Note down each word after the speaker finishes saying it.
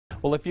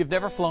Well, if you've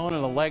never flown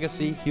in a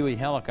Legacy Huey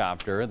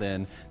helicopter,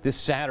 then this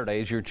Saturday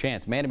is your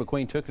chance. Mandy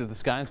McQueen took to the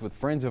skies with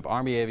Friends of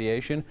Army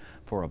Aviation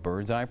for a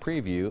bird's-eye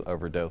preview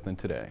over Dothan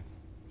today.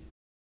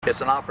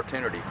 It's an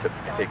opportunity to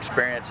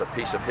experience a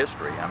piece of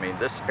history. I mean,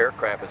 this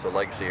aircraft is a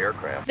Legacy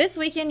aircraft. This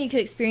weekend you could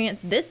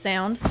experience this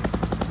sound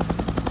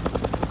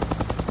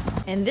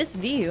and this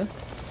view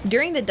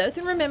during the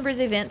Dothan Remembers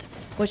event,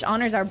 which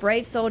honors our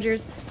brave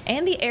soldiers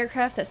and the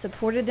aircraft that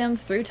supported them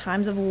through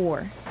times of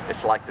war.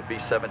 It's like the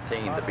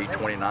B-17, the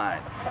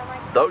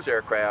B-29. Those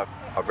aircraft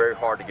are very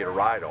hard to get a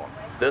ride on.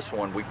 This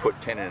one, we put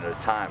 10 in at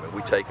a time and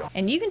we take them.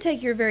 And you can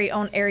take your very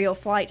own aerial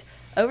flight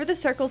over the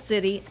Circle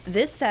City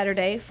this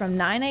Saturday from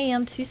 9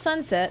 a.m. to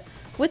sunset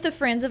with the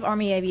Friends of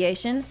Army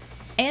Aviation,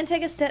 and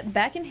take a step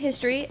back in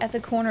history at the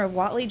corner of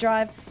Watley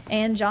Drive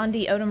and John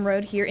D. Odom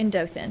Road here in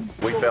Dothan.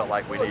 We felt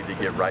like we needed to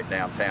get right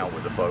downtown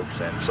with the folks,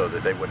 and so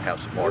that they wouldn't have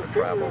so far to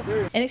travel.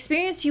 An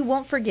experience you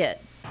won't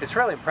forget. It's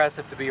really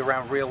impressive to be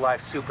around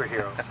real-life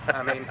superheroes.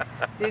 I mean,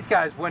 these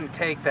guys wouldn't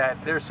take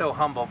that. They're so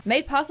humble.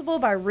 Made possible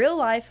by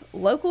real-life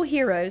local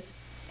heroes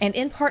and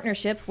in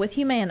partnership with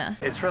Humana.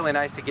 It's really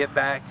nice to give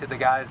back to the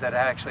guys that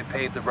actually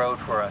paved the road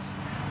for us.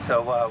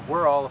 So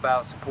we're all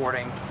about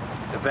supporting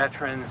the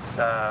veterans,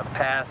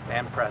 past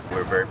and present.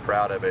 We're very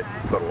proud of it.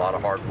 We put a lot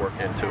of hard work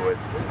into it.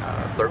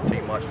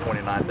 13 months,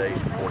 29 days,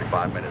 and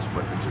 45 minutes,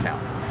 but it's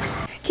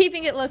counting.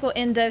 Keeping it local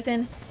in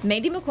Dothan,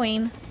 Mandy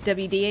McQueen,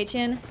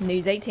 WDHN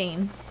News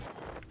 18.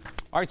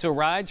 All right, so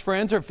rides,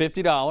 friends, are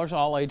 $50.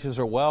 All ages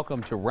are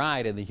welcome to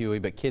ride in the Huey,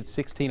 but kids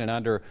 16 and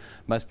under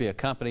must be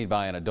accompanied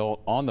by an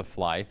adult on the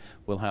flight.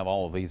 We'll have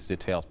all of these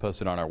details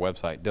posted on our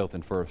website,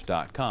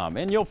 dothanfirst.com.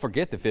 And you'll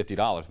forget the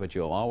 $50, but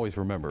you'll always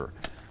remember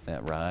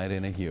that ride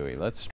in a Huey. Let's